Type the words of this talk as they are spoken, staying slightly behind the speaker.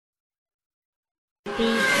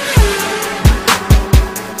beat.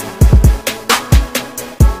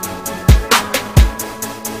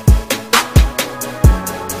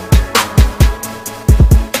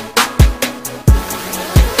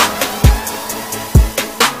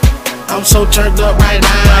 I'm so turned up right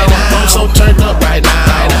now. I'm so turned up right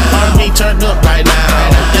now. R&B turned up right now.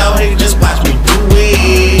 Y'all haters just watch me do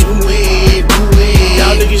it.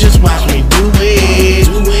 Y'all niggas just watch me do it.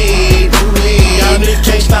 Y'all niggas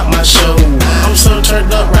can't stop my show. I'm so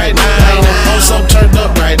turned up right now. I'm so turned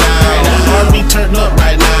up right now. R&B turned up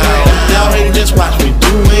right now. Y'all haters just watch me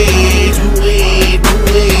do it.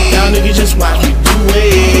 Y'all niggas just watch me do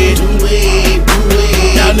it.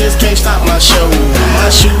 Y'all niggas can't stop my show. My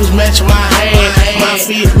shoes matching my hat, my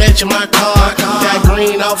feet matching my car. Got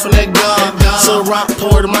green off in that guard, so rock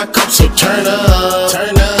poured in my cup. So turn up,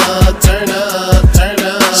 turn up, turn up, turn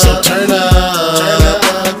up. So turn up, turn up,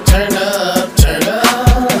 turn up, turn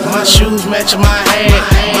up. My shoes matching my hat,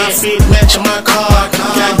 my feet matching my car.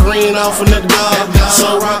 Got green off in the guard,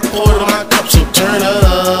 so rock poured in my cup. So turn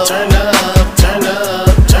up, turn up, turn up,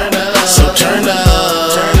 turn up. So turn up.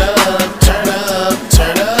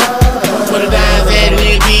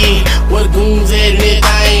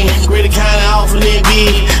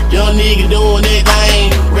 Young nigga doing that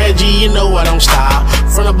thing. Reggie, you know I don't stop.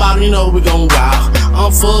 From the bottom, you know we gon' rock.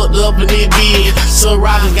 I'm fucked up in it big, so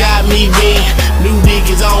rockers got me bent. New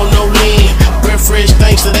niggas on no lean, breath fresh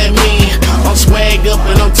thanks to that mean. I'm swagged up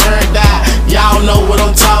and I'm turned out. Y'all know what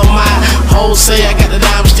I'm talking about. Hoes say I got the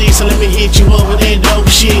diamond sticks, so let me hit you up with that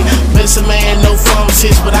dope shit. Medicine man, no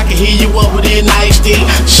pharmacist, but I can hear you up with that nice stick.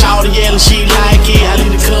 Shawty yelling, she like it. I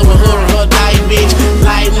leave the club with her and her diet, bitch.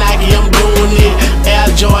 Light Nike, I'm doing it.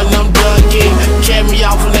 Air Jordan, I'm dunking. Carry me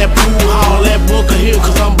off in that pool hall, that Booker Hill,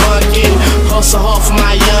 cause I'm bunking. Hustle hard for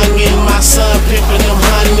my youngin', my son pimpin' them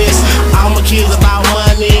honeys. All my kids about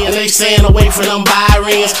money, and they staying away from them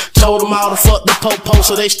Byrons. Told them all to fuck the po-po,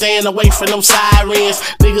 so they staying away from them sirens.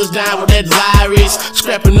 Niggas down with that virus,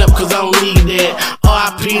 scrapping up cause I don't need that.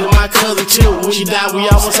 R.I.P. to my cousin too, when she died we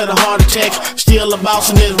almost had a heart attack. Still a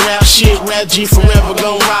boss in this rap shit, rap G forever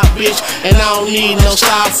gon' rock bitch. And I don't need no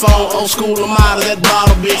styrofoam, old school model, that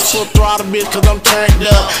bottle bitch. Full throttle bitch cause I'm turned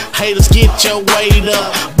up. Haters get your weight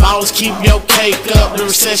up, ballers keep your cake up. The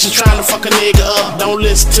recession trying to fuck a nigga up. Don't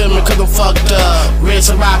listen to me cause I'm fucked up. Red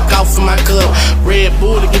some rock off in my cup, Red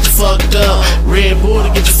Bull to get you fucked up. Red Bull to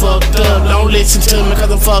get you fucked up. Don't listen to me cause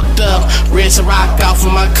I'm fucked up. Red some rock off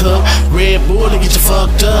in my cup, Red Bull to get you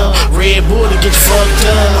fucked up. Red Bull to get you fucked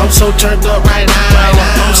up. I'm so turned up right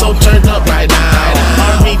now. I'm so turned up right now.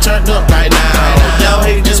 R&B turned up right now. Y'all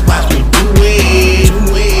haters just watch me do it.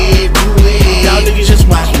 Y'all niggas just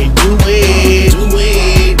watch me do it.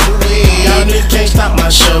 Y'all niggas can't stop my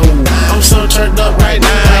show. I'm so turned up right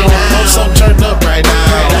now. I'm so turned up right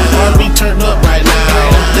now. R&B turned up right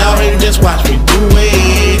now. Y'all haters just watch me do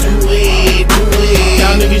it.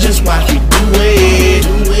 Y'all niggas just watch me do it.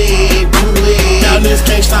 Y'all niggas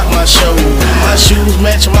can't stop my show. My shoes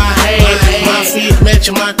matching my hat, my feet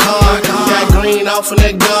matching my car. Got green off in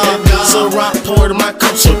that guard, so rock poured in my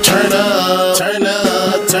cup. So turn up, turn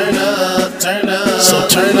up, turn up, turn up. So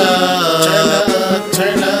turn up, turn up,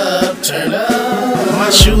 turn up, turn up. My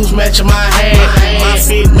shoes matching my hat, my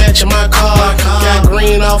feet matching my car. Got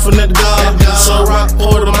green off in the guard,